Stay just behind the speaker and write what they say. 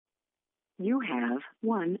You have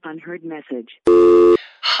one unheard message.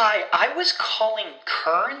 Hi, I was calling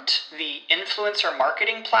Current, the influencer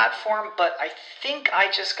marketing platform, but I think I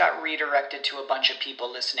just got redirected to a bunch of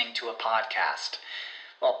people listening to a podcast.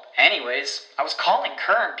 Well, anyways, I was calling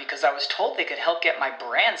Current because I was told they could help get my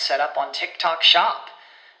brand set up on TikTok Shop,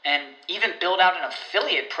 and even build out an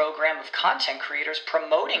affiliate program of content creators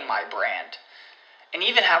promoting my brand, and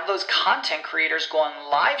even have those content creators go on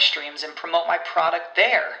live streams and promote my product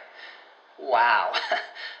there. Wow,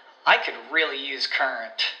 I could really use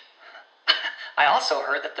Current. I also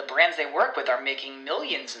heard that the brands they work with are making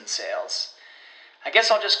millions in sales. I guess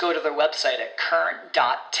I'll just go to their website at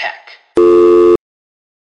current.tech.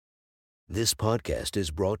 This podcast is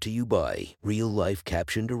brought to you by Real Life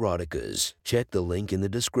Captioned Eroticas. Check the link in the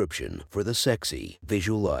description for the sexy,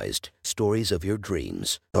 visualized stories of your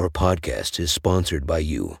dreams. Our podcast is sponsored by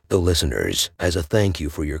you, the listeners. As a thank you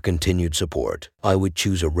for your continued support, I would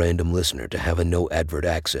choose a random listener to have a no advert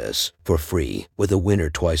access for free with a winner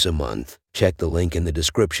twice a month. Check the link in the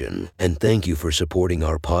description, and thank you for supporting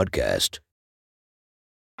our podcast.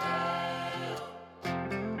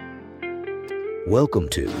 Welcome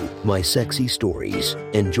to My Sexy Stories.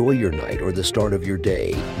 Enjoy your night or the start of your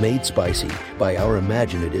day, made spicy by our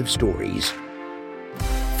imaginative stories.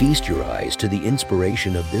 Feast your eyes to the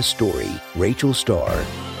inspiration of this story, Rachel Starr.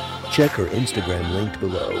 Check her Instagram linked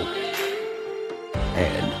below.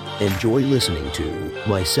 And enjoy listening to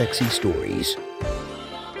My Sexy Stories.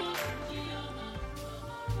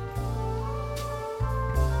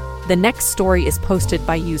 The next story is posted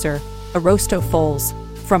by user Arosto Foles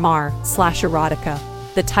from r/erotica.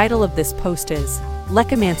 The title of this post is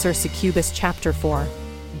Lecomancer Succubus Chapter 4,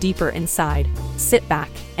 Deeper Inside. Sit back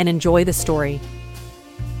and enjoy the story.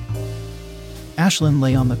 Ashlyn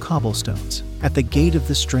lay on the cobblestones at the gate of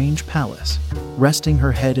the strange palace, resting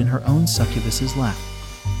her head in her own succubus's lap.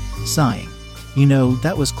 Sighing, "You know,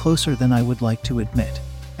 that was closer than I would like to admit,"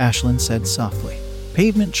 Ashlyn said softly.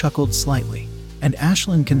 Pavement chuckled slightly, and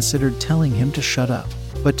Ashlyn considered telling him to shut up,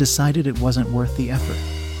 but decided it wasn't worth the effort.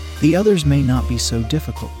 "The others may not be so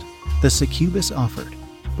difficult," the succubus offered.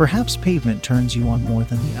 "Perhaps Pavement turns you on more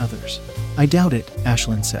than the others." "I doubt it,"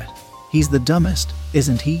 Ashlyn said. "He's the dumbest,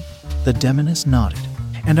 isn't he?" The demoness nodded.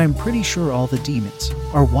 "And I'm pretty sure all the demons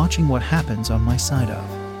are watching what happens on my side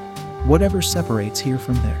of whatever separates here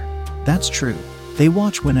from there." "That's true. They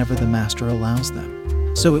watch whenever the master allows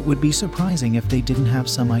them. So it would be surprising if they didn't have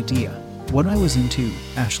some idea what I was into,"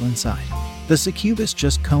 Ashlyn sighed. The succubus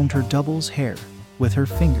just combed her double's hair with her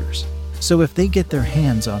fingers. "So if they get their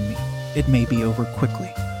hands on me, it may be over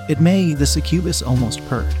quickly." "It may," the succubus almost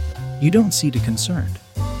purred. "You don't seem concerned."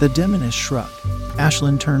 The demoness shrugged.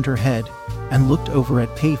 Ashlyn turned her head and looked over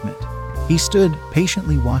at Pavement. He stood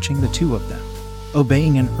patiently watching the two of them,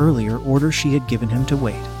 obeying an earlier order she had given him to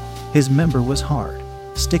wait. His member was hard,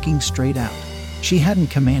 sticking straight out. She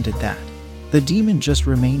hadn't commanded that. The demon just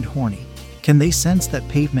remained horny. Can they sense that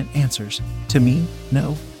Pavement answers to me?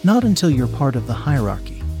 No, not until you're part of the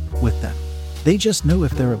hierarchy with them. They just know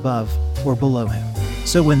if they're above or below him.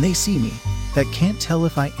 So when they see me, that can't tell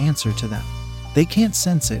if I answer to them. They can't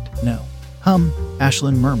sense it, no.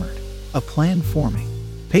 Ashlyn murmured, a plan forming.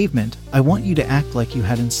 "Pavement, I want you to act like you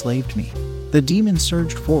had enslaved me." The demon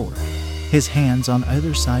surged forward, his hands on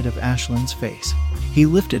either side of Ashlyn's face. He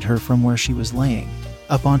lifted her from where she was laying,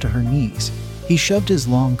 up onto her knees. He shoved his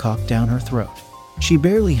long cock down her throat. She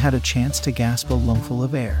barely had a chance to gasp a lungful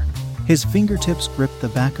of air. His fingertips gripped the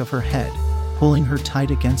back of her head, pulling her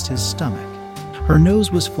tight against his stomach. Her nose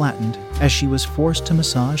was flattened as she was forced to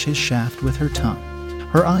massage his shaft with her tongue.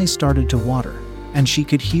 Her eyes started to water, and she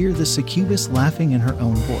could hear the succubus laughing in her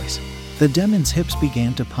own voice. The demon's hips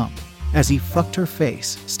began to pump as he fucked her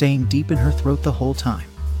face, staying deep in her throat the whole time.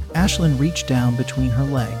 Ashlyn reached down between her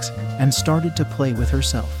legs and started to play with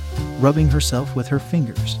herself, rubbing herself with her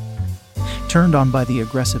fingers. Turned on by the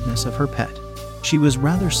aggressiveness of her pet, she was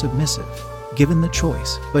rather submissive, given the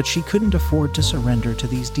choice, but she couldn't afford to surrender to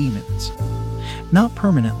these demons. Not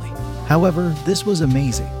permanently. However, this was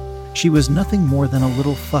amazing. She was nothing more than a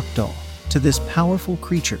little fuck doll to this powerful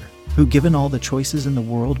creature who, given all the choices in the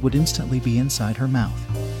world, would instantly be inside her mouth.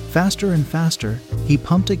 Faster and faster, he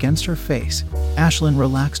pumped against her face. Ashlyn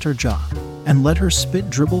relaxed her jaw and let her spit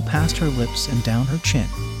dribble past her lips and down her chin.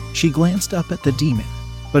 She glanced up at the demon,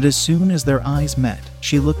 but as soon as their eyes met,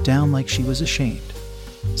 she looked down like she was ashamed.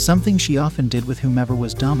 Something she often did with whomever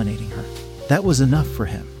was dominating her. That was enough for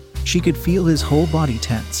him. She could feel his whole body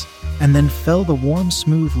tense, and then felt the warm,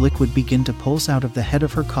 smooth liquid begin to pulse out of the head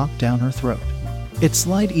of her cock down her throat. It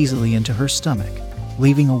slid easily into her stomach,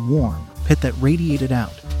 leaving a warm pit that radiated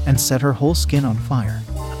out and set her whole skin on fire.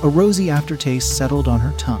 A rosy aftertaste settled on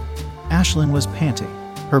her tongue Ashlyn was panting,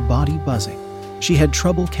 her body buzzing. She had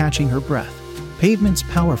trouble catching her breath. Pavement's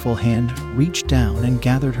powerful hand reached down and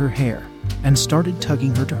gathered her hair and started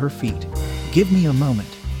tugging her to her feet. "Give me a moment,"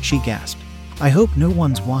 she gasped. "I hope no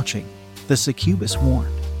one's watching," the succubus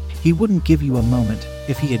warned. "He wouldn't give you a moment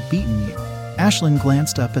if he had beaten you." Ashlyn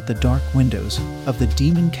glanced up at the dark windows of the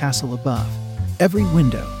demon castle above. Every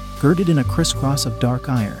window, girded in a crisscross of dark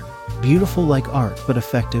iron, beautiful like art but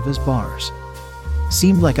effective as bars,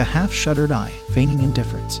 seemed like a half-shuttered eye feigning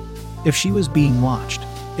indifference. If she was being watched,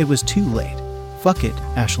 it was too late. "Fuck it,"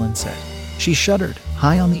 Ashlyn said. She shuddered,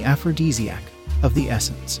 high on the aphrodisiac of the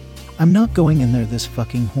essence. "I'm not going in there this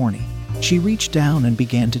fucking horny." She reached down and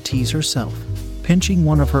began to tease herself, pinching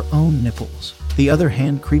one of her own nipples, the other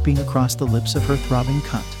hand creeping across the lips of her throbbing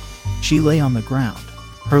cunt. She lay on the ground,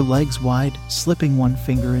 her legs wide, slipping one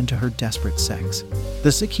finger into her desperate sex.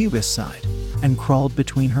 The succubus sighed and crawled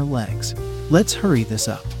between her legs. "Let's hurry this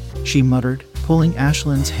up," she muttered, pulling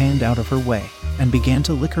Ashlyn's hand out of her way, and began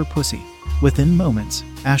to lick her pussy. Within moments,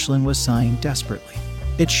 Ashlyn was sighing desperately.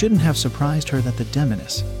 It shouldn't have surprised her that the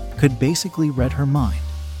demoness could basically read her mind.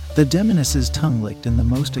 The demoness's tongue licked in the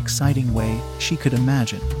most exciting way she could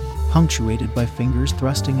imagine, punctuated by fingers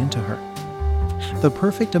thrusting into her. The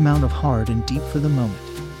perfect amount of hard and deep for the moment.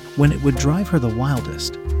 When it would drive her the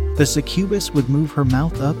wildest, the succubus would move her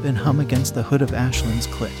mouth up and hum against the hood of Ashlyn's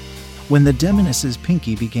clit. When the demoness's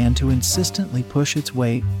pinky began to insistently push its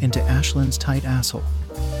way into Ashlyn's tight asshole,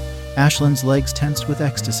 Ashlyn's legs tensed with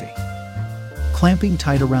ecstasy, clamping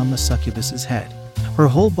tight around the succubus's head. Her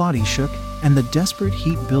whole body shook, and the desperate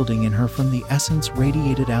heat building in her from the essence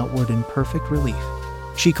radiated outward in perfect relief.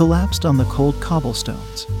 She collapsed on the cold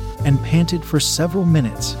cobblestones and panted for several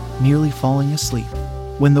minutes, nearly falling asleep.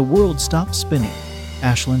 When the world stopped spinning,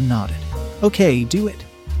 Ashlyn nodded. "Okay, do it,"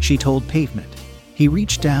 she told Pavement. He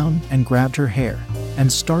reached down and grabbed her hair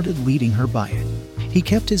and started leading her by it. He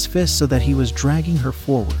kept his fist so that he was dragging her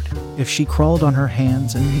forward if she crawled on her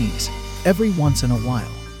hands and knees. Every once in a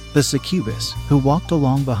while, the succubus, who walked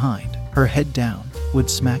along behind, her head down, would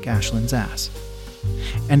smack Ashlyn's ass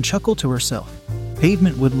and chuckle to herself.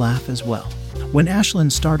 Pavement would laugh as well. When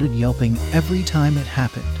Ashlyn started yelping every time it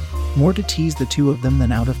happened, more to tease the two of them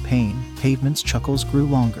than out of pain, Pavement's chuckles grew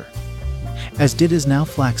longer, as did his now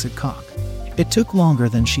flaccid cock. It took longer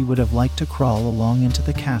than she would have liked to crawl along into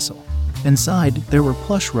the castle. Inside, there were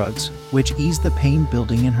plush rugs, which eased the pain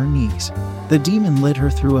building in her knees. The demon led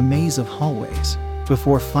her through a maze of hallways,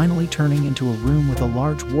 before finally turning into a room with a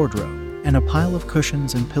large wardrobe and a pile of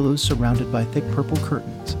cushions and pillows surrounded by thick purple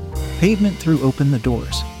curtains. Pavement threw open the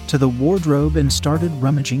doors to the wardrobe and started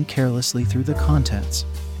rummaging carelessly through the contents.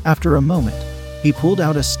 After a moment, he pulled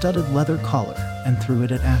out a studded leather collar and threw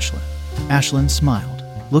it at Ashlyn. Ashlyn smiled,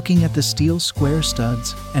 looking at the steel square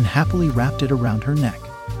studs, and happily wrapped it around her neck.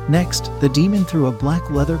 Next, the demon threw a black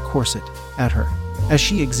leather corset at her. As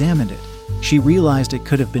she examined it, she realized it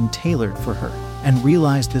could have been tailored for her, and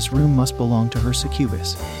realized this room must belong to her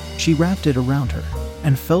succubus. She wrapped it around her,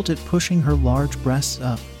 and felt it pushing her large breasts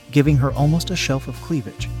up, giving her almost a shelf of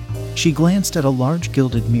cleavage. She glanced at a large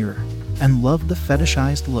gilded mirror, and loved the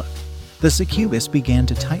fetishized look. The succubus began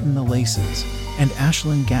to tighten the laces, and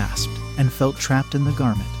Ashlyn gasped, and felt trapped in the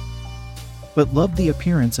garment, but loved the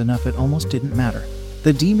appearance enough it almost didn't matter.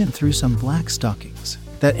 The demon threw some black stockings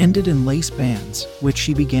that ended in lace bands, which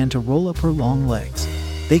she began to roll up her long legs.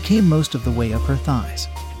 They came most of the way up her thighs.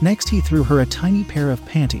 Next, he threw her a tiny pair of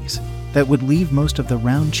panties that would leave most of the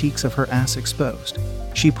round cheeks of her ass exposed.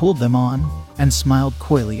 She pulled them on and smiled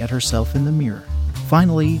coyly at herself in the mirror.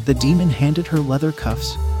 Finally, the demon handed her leather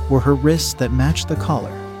cuffs, or her wrists that matched the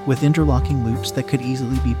collar, with interlocking loops that could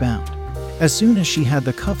easily be bound. As soon as she had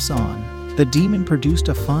the cuffs on, the demon produced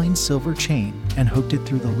a fine silver chain and hooked it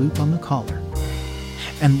through the loop on the collar,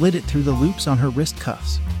 and lit it through the loops on her wrist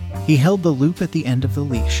cuffs. He held the loop at the end of the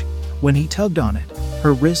leash. When he tugged on it,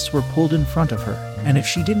 her wrists were pulled in front of her, and if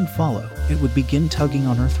she didn't follow, it would begin tugging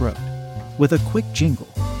on her throat. With a quick jingle,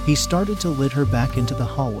 he started to lead her back into the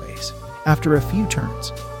hallways. After a few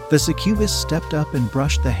turns, the succubus stepped up and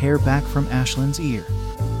brushed the hair back from Ashlyn's ear,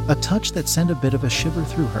 a touch that sent a bit of a shiver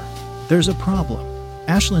through her. "There's a problem."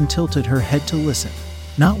 Ashlyn tilted her head to listen,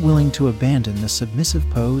 not willing to abandon the submissive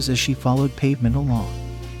pose as she followed Pavement along.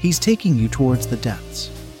 "He's taking you towards the depths,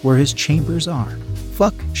 where his chambers are."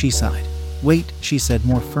 "Fuck," she sighed. "Wait," she said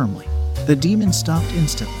more firmly. The demon stopped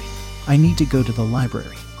instantly. "I need to go to the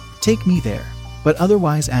library. Take me there, but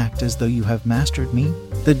otherwise act as though you have mastered me."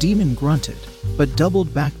 The demon grunted, but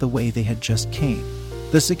doubled back the way they had just came.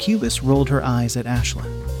 The succubus rolled her eyes at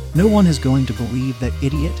Ashlyn. "No one is going to believe that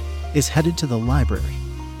idiot is headed to the library.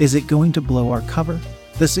 Is it going to blow our cover?"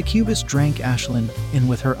 The succubus drank Ashlyn in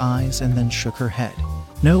with her eyes and then shook her head.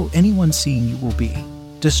 No, anyone seeing you will be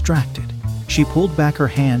distracted. She pulled back her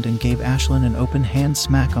hand and gave Ashlyn an open hand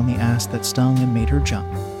smack on the ass that stung and made her jump.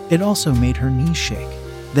 It also made her knees shake.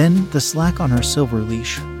 Then, the slack on her silver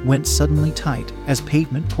leash went suddenly tight as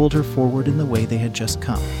Pavement pulled her forward in the way they had just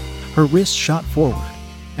come. Her wrist shot forward,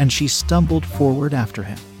 and she stumbled forward after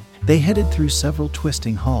him. They headed through several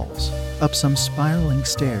twisting halls, up some spiraling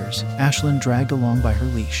stairs Ashlyn dragged along by her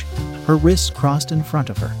leash. Her wrists crossed in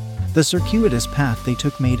front of her. The circuitous path they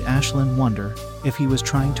took made Ashlyn wonder if he was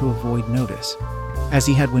trying to avoid notice, as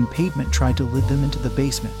he had when Pavement tried to lead them into the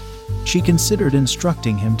basement. She considered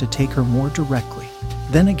instructing him to take her more directly.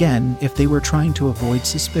 Then again, if they were trying to avoid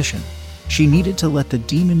suspicion, she needed to let the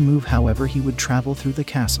demon move however he would travel through the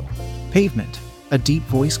castle. Pavement, a deep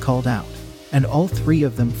voice called out, and all three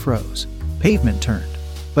of them froze. Pavement turned,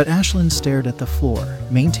 but Ashlyn stared at the floor,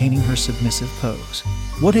 maintaining her submissive pose.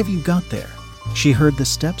 "What have you got there?" She heard the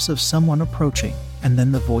steps of someone approaching, and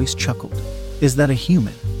then the voice chuckled. "Is that a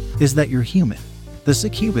human? Is that your human?" The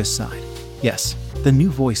succubus sighed. "Yes," the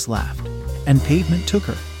new voice laughed. "And Pavement took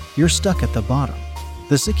her. You're stuck at the bottom."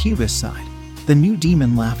 The succubus sighed. The new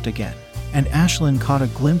demon laughed again, and Ashlyn caught a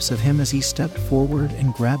glimpse of him as he stepped forward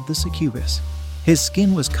and grabbed the succubus. His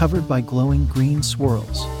skin was covered by glowing green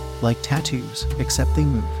swirls, like tattoos, except they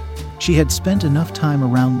moved. She had spent enough time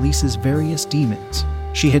around Lisa's various demons.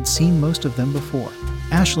 She had seen most of them before.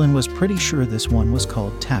 Ashlyn was pretty sure this one was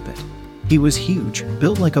called Tappet. He was huge,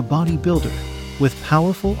 built like a bodybuilder, with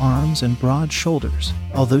powerful arms and broad shoulders,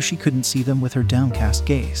 although she couldn't see them with her downcast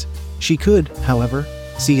gaze. She could, however,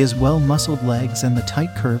 see his well-muscled legs and the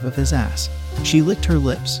tight curve of his ass. She licked her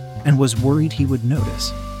lips and was worried he would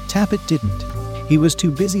notice. Tappet didn't. He was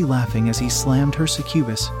too busy laughing as he slammed her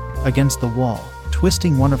succubus against the wall,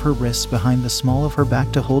 twisting one of her wrists behind the small of her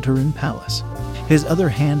back to hold her in place. His other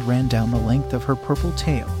hand ran down the length of her purple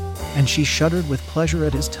tail, and she shuddered with pleasure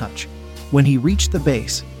at his touch. When he reached the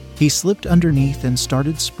base, he slipped underneath and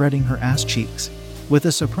started spreading her ass cheeks. With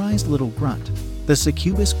a surprised little grunt, the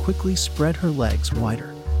succubus quickly spread her legs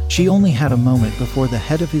wider. She only had a moment before the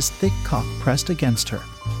head of his thick cock pressed against her.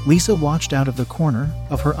 Lisa watched out of the corner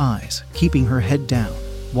of her eyes, keeping her head down,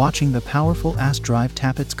 watching the powerful ass drive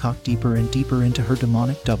Tappet's cock deeper and deeper into her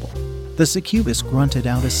demonic double. The succubus grunted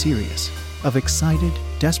out a series of excited,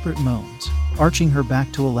 desperate moans, arching her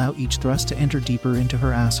back to allow each thrust to enter deeper into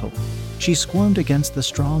her asshole. She squirmed against the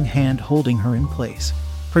strong hand holding her in place,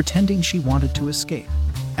 pretending she wanted to escape.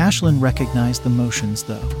 Ashlyn recognized the motions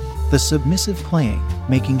though. The submissive playing,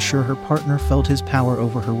 making sure her partner felt his power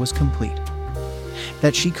over her was complete.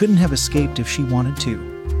 That she couldn't have escaped if she wanted to.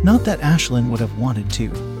 Not that Ashlyn would have wanted to,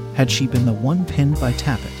 had she been the one pinned by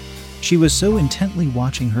Tappet. She was so intently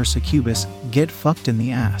watching her succubus get fucked in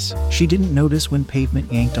the ass, she didn't notice when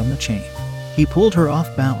Pavement yanked on the chain. He pulled her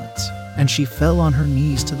off balance, and she fell on her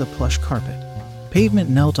knees to the plush carpet. Pavement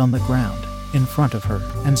knelt on the ground in front of her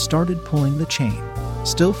and started pulling the chain,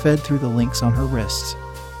 still fed through the links on her wrists,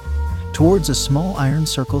 towards a small iron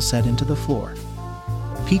circle set into the floor,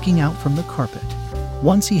 peeking out from the carpet.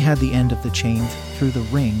 Once he had the end of the chain through the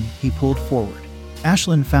ring, he pulled forward.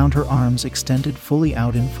 Ashlyn found her arms extended fully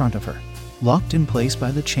out in front of her, locked in place by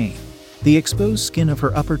the chain. The exposed skin of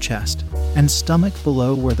her upper chest and stomach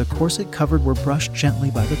below where the corset covered were brushed gently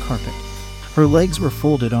by the carpet. Her legs were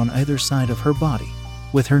folded on either side of her body,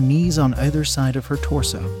 with her knees on either side of her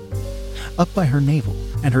torso, up by her navel,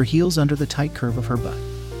 and her heels under the tight curve of her butt.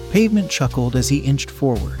 Pavement chuckled as he inched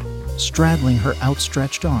forward, straddling her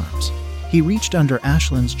outstretched arms. He reached under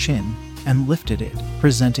Ashlyn's chin and lifted it,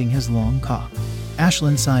 presenting his long cock.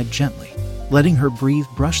 Ashlyn sighed gently, letting her breathe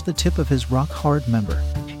brush the tip of his rock-hard member.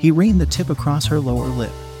 He reined the tip across her lower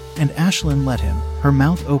lip, and Ashlyn let him, her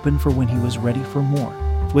mouth open for when he was ready for more.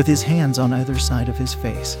 With his hands on either side of his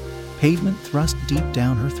face, Pavement thrust deep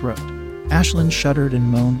down her throat. Ashlyn shuddered and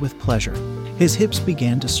moaned with pleasure. His hips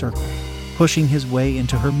began to circle, pushing his way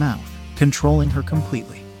into her mouth, controlling her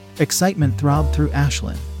completely. Excitement throbbed through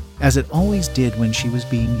Ashlyn, as it always did when she was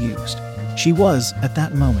being used. She was, at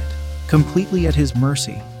that moment, completely at his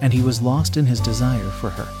mercy, and he was lost in his desire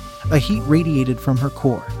for her. A heat radiated from her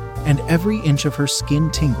core, and every inch of her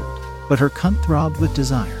skin tingled, but her cunt throbbed with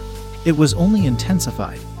desire. It was only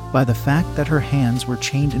intensified by the fact that her hands were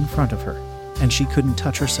chained in front of her, and she couldn't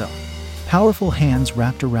touch herself. Powerful hands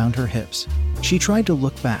wrapped around her hips. She tried to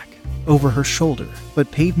look back, over her shoulder,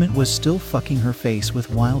 but Pavement was still fucking her face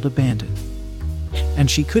with wild abandon. And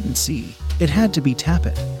she couldn't see. It had to be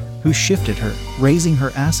Tappet, who shifted her, raising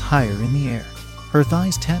her ass higher in the air. Her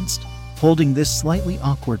thighs tensed, holding this slightly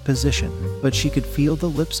awkward position, but she could feel the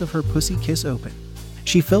lips of her pussy kiss open.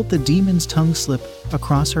 She felt the demon's tongue slip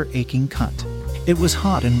across her aching cunt. It was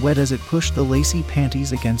hot and wet as it pushed the lacy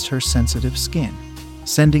panties against her sensitive skin,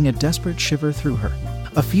 sending a desperate shiver through her.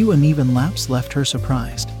 A few uneven laps left her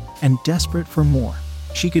surprised and desperate for more.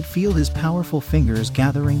 She could feel his powerful fingers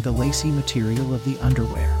gathering the lacy material of the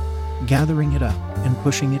underwear, gathering it up and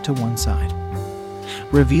pushing it to one side,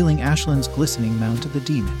 revealing Ashlyn's glistening mount to the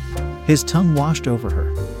demon. His tongue washed over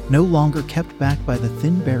her, no longer kept back by the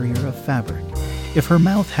thin barrier of fabric. If her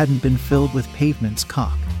mouth hadn't been filled with Pavement's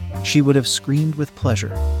cock, she would have screamed with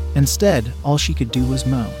pleasure. Instead, all she could do was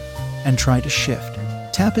moan and try to shift.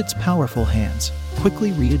 Tappett's powerful hands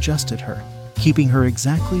quickly readjusted her, keeping her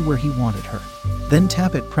exactly where he wanted her. Then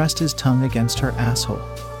Tappett pressed his tongue against her asshole.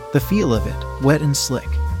 The feel of it, wet and slick,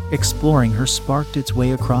 exploring her, sparked its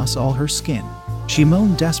way across all her skin. She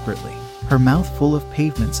moaned desperately, her mouth full of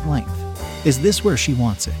Pavement's length. Is this where she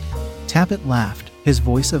wants it? Tappett laughed, his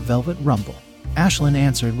voice a velvet rumble. Ashlyn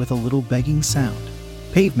answered with a little begging sound.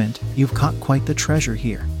 Pavement, you've caught quite the treasure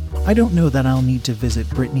here. I don't know that I'll need to visit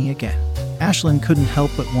Brittany again. Ashlyn couldn't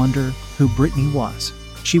help but wonder who Brittany was.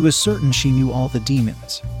 She was certain she knew all the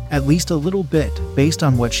demons, at least a little bit, based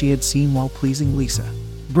on what she had seen while pleasing Lisa.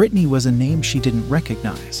 Brittany was a name she didn't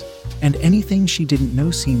recognize, and anything she didn't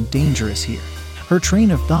know seemed dangerous here. Her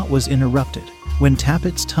train of thought was interrupted when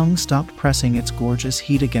Tappett's tongue stopped pressing its gorgeous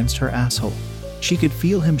heat against her asshole. She could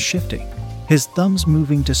feel him shifting, his thumbs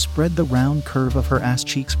moving to spread the round curve of her ass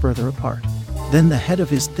cheeks further apart. Then the head of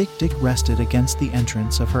his thick dick rested against the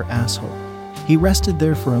entrance of her asshole. He rested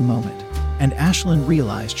there for a moment, and Ashlyn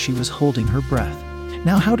realized she was holding her breath.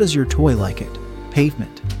 Now how does your toy like it?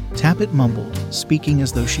 Pavement, Tappett mumbled, speaking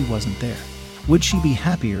as though she wasn't there. Would she be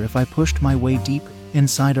happier if I pushed my way deep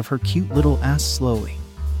inside of her cute little ass slowly?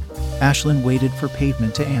 Ashlyn waited for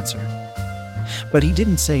Pavement to answer. But he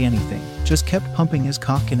didn't say anything, just kept pumping his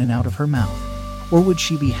cock in and out of her mouth. Or would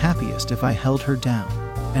she be happiest if I held her down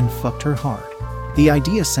and fucked her hard? The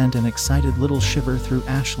idea sent an excited little shiver through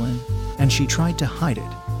Ashlyn, and she tried to hide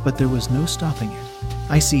it, but there was no stopping it.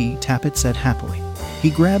 I see, Tappett said happily. He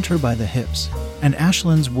grabbed her by the hips, and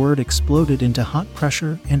Ashlyn's word exploded into hot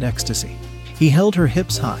pressure and ecstasy. He held her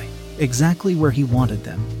hips high, exactly where he wanted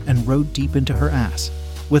them, and rode deep into her ass,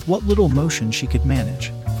 with what little motion she could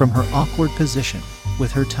manage, from her awkward position,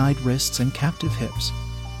 with her tied wrists and captive hips.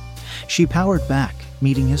 She powered back,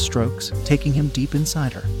 meeting his strokes, taking him deep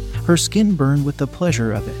inside her. Her skin burned with the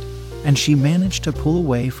pleasure of it, and she managed to pull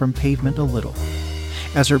away from Pavement a little.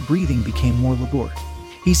 As her breathing became more labored,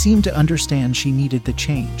 he seemed to understand she needed the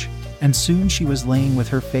change, and soon she was laying with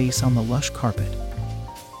her face on the lush carpet,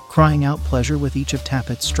 crying out pleasure with each of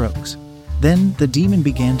Tappett's strokes. Then the demon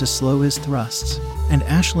began to slow his thrusts, and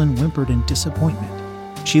Ashlyn whimpered in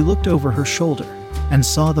disappointment. She looked over her shoulder and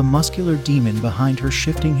saw the muscular demon behind her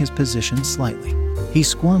shifting his position slightly. He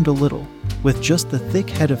squirmed a little, with just the thick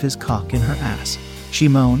head of his cock in her ass. She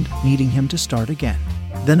moaned, needing him to start again.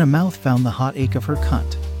 Then a mouth found the hot ache of her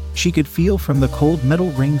cunt. She could feel from the cold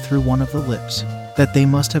metal ring through one of the lips that they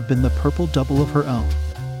must have been the purple double of her own.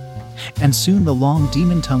 And soon the long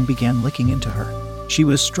demon tongue began licking into her. She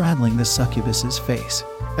was straddling the succubus's face.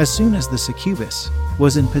 As soon as the succubus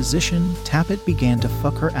was in position, Tappett began to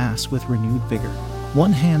fuck her ass with renewed vigor.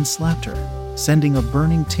 One hand slapped her, sending a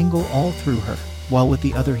burning tingle all through her, while with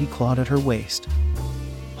the other he clawed at her waist,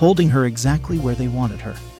 holding her exactly where they wanted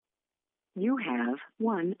her. You have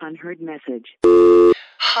one unheard message.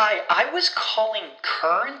 Hi, I was calling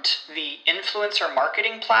Current, the influencer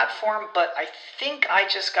marketing platform, but I think I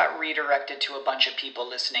just got redirected to a bunch of people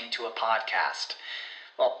listening to a podcast.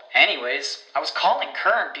 Well, anyways, I was calling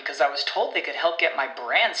Current because I was told they could help get my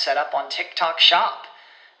brand set up on TikTok Shop,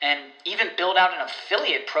 and even build out an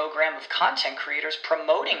affiliate program of content creators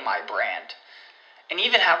promoting my brand, and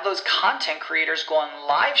even have those content creators go on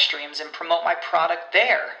live streams and promote my product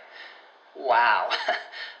there. Wow,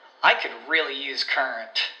 I could really use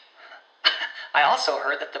Current. I also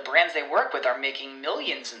heard that the brands they work with are making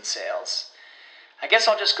millions in sales. I guess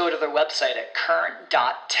I'll just go to their website at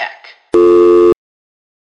current.tech.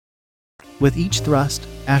 With each thrust,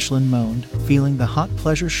 Ashlyn moaned, feeling the hot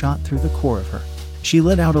pleasure shot through the core of her. She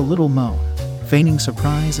let out a little moan, feigning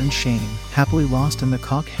surprise and shame, happily lost in the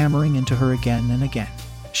cock hammering into her again and again.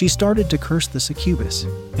 She started to curse the succubus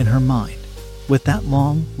in her mind. With that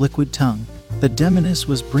long, liquid tongue, the demoness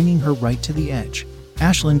was bringing her right to the edge.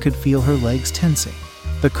 Ashlyn could feel her legs tensing,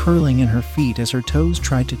 the curling in her feet as her toes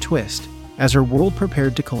tried to twist, as her world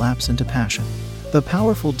prepared to collapse into passion. The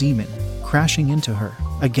powerful demon crashing into her,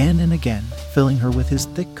 again and again, filling her with his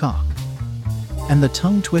thick cock, and the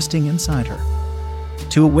tongue twisting inside her.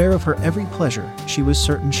 Too aware of her every pleasure, she was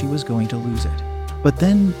certain she was going to lose it. But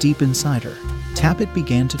then, deep inside her, Tappet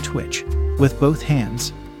began to twitch. With both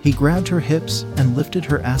hands, he grabbed her hips and lifted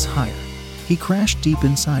her ass higher. He crashed deep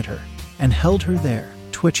inside her and held her there,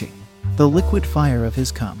 twitching. The liquid fire of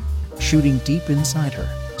his cum, shooting deep inside her,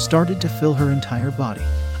 started to fill her entire body.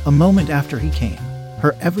 A moment after he came,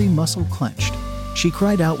 her every muscle clenched. She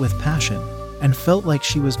cried out with passion and felt like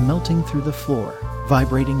she was melting through the floor,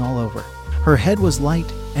 vibrating all over. Her head was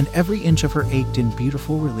light and every inch of her ached in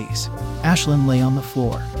beautiful release. Ashlyn lay on the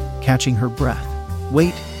floor, catching her breath.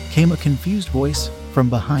 "Wait," came a confused voice from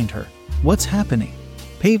behind her. "What's happening?"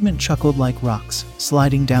 Pavement chuckled like rocks,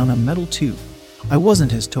 sliding down a metal tube. "I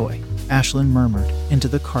wasn't his toy," Ashlyn murmured into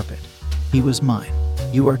the carpet. "He was mine."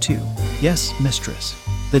 "You are too." "Yes, mistress,"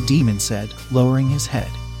 the demon said, lowering his head.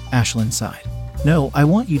 Ashlyn sighed. "No, I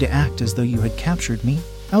want you to act as though you had captured me,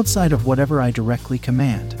 outside of whatever I directly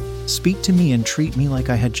command. Speak to me and treat me like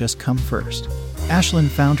I had just come first." Ashlyn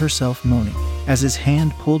found herself moaning as his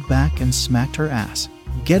hand pulled back and smacked her ass.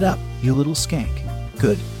 "Get up, you little skank."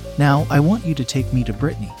 "Good. Now I want you to take me to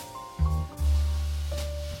Brittany."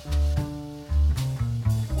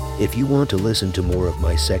 If you want to listen to more of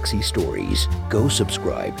my sexy stories, go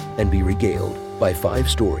subscribe and be regaled by 5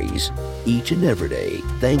 stories each and every day.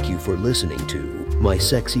 Thank you for listening to My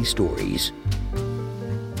Sexy Stories.